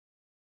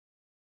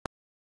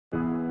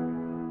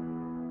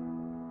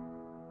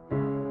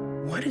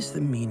What is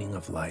the meaning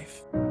of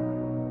life?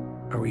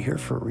 Are we here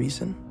for a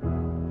reason?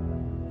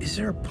 Is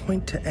there a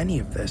point to any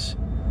of this?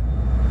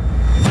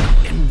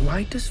 And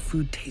why does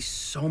food taste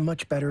so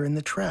much better in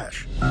the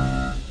trash?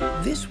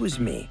 This was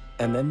me,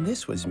 and then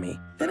this was me.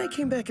 Then I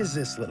came back as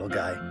this little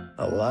guy.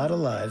 A lot of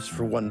lives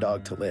for one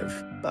dog to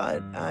live,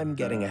 but I'm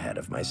getting ahead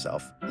of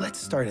myself. Let's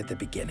start at the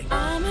beginning.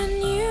 I'm a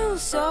new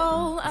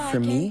soul. For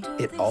me,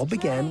 it all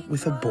began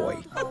with a boy.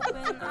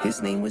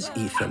 His name was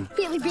Ethan.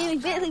 Bailey, Bailey,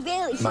 Bailey,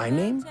 Bailey. My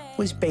name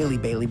was Bailey,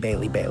 Bailey,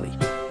 Bailey, Bailey.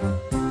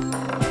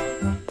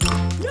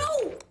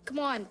 No! Come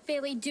on,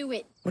 Bailey, do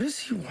it. What does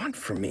he want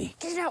from me?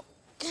 Get it out.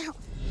 Get it out.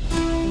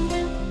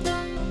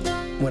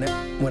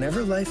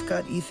 Whenever life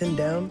got Ethan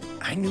down,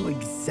 I knew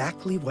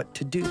exactly what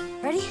to do.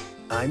 Ready?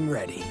 I'm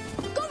ready.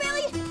 Go,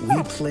 Bailey!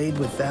 We played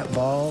with that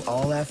ball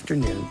all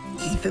afternoon.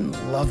 Ethan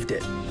loved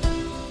it.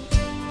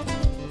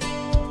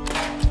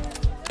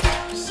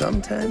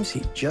 Sometimes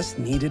he just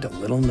needed a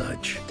little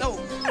nudge. Oh,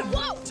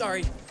 Whoa!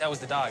 sorry. That was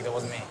the dog. That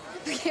wasn't me.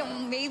 Okay, well,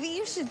 maybe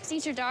you should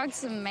teach your dog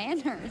some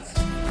manners.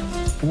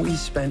 We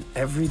spent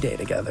every day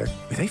together.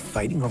 Were they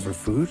fighting over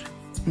food?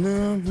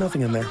 No,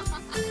 nothing in there.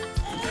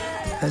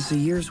 As the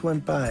years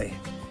went by,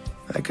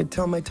 I could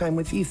tell my time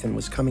with Ethan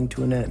was coming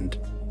to an end.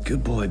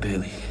 Good boy,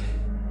 Bailey.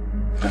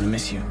 I'm gonna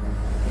miss you.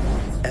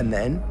 And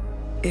then,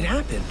 it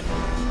happened.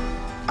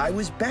 I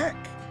was back.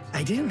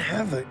 I didn't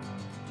have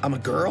I'm a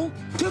girl?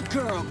 Good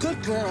girl,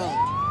 good girl.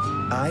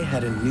 I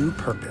had a new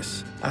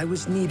purpose. I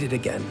was needed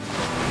again.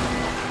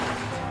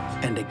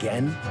 And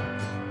again.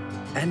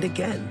 And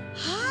again.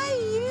 Hi,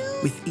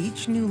 you! With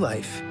each new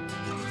life,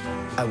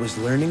 I was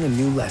learning a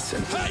new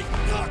lesson. Hey!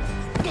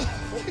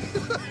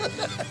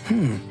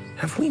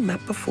 Have we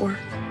met before?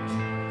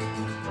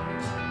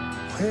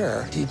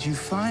 Where did you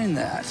find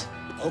that?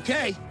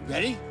 Okay,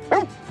 ready?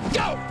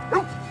 Go!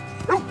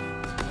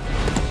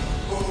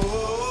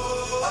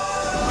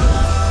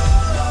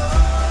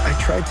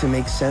 I tried to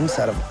make sense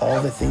out of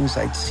all the things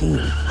I'd seen.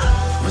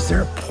 Was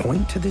there a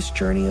point to this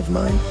journey of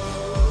mine?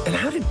 And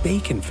how did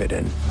bacon fit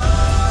in?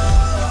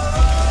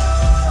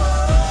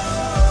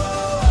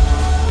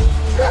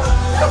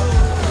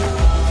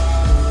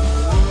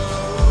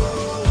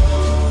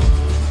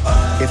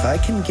 If I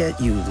can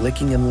get you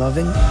licking and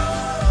loving,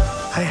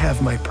 I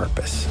have my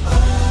purpose.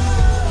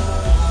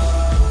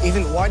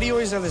 Ethan, why do you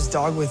always have this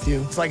dog with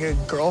you? It's like a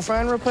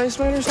girlfriend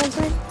replacement or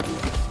something?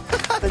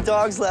 The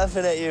dog's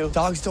laughing at you.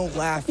 Dogs don't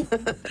laugh.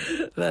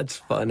 That's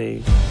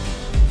funny.